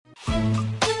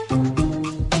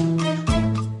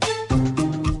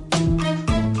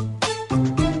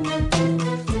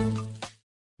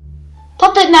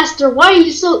Puppet Master, why are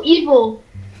you so evil?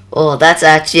 Well, that's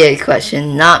actually a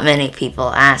question not many people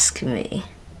ask me.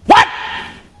 What?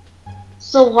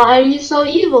 So why are you so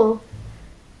evil?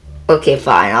 Okay,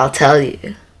 fine, I'll tell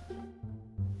you.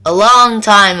 A long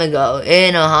time ago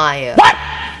in Ohio. What?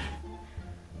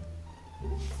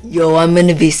 Yo, I'm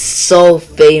gonna be so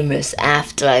famous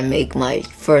after I make my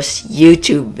first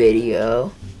YouTube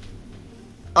video.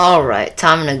 Alright,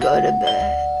 time to go to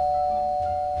bed.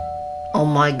 Oh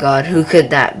my god, who could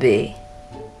that be?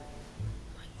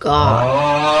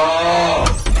 God.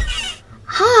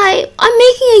 Hi, I'm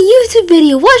making a YouTube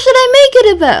video. What should I make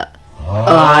it about?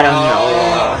 Oh, I don't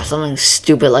know. Something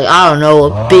stupid like, I don't know,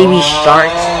 a baby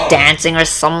shark dancing or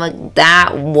something like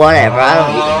that. Whatever, I don't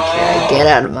even care. Get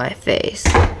out of my face.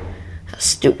 How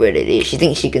stupid it is. She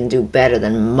thinks she can do better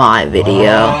than my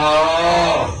video.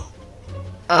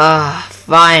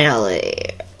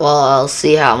 Finally. Well, I'll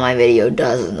see how my video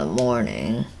does in the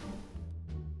morning.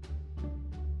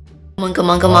 Come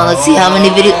on, let's see how many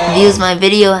views my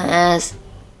video has.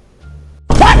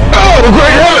 What? Oh,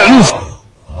 great heavens!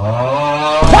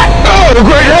 What? Oh,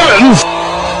 great heavens!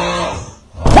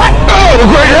 What? Oh,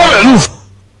 great heavens!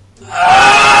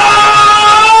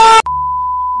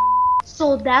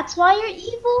 So that's why you're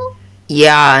evil?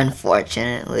 Yeah,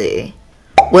 unfortunately.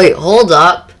 Wait, hold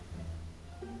up.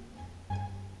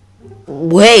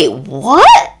 Wait,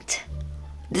 what?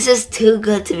 This is too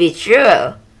good to be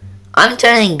true. I'm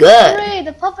turning good. Hooray,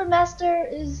 the Puppet Master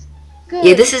is good.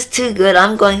 Yeah, this is too good.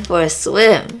 I'm going for a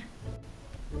swim.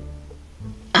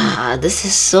 This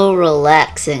is so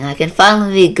relaxing. I can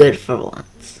finally be good for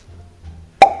once.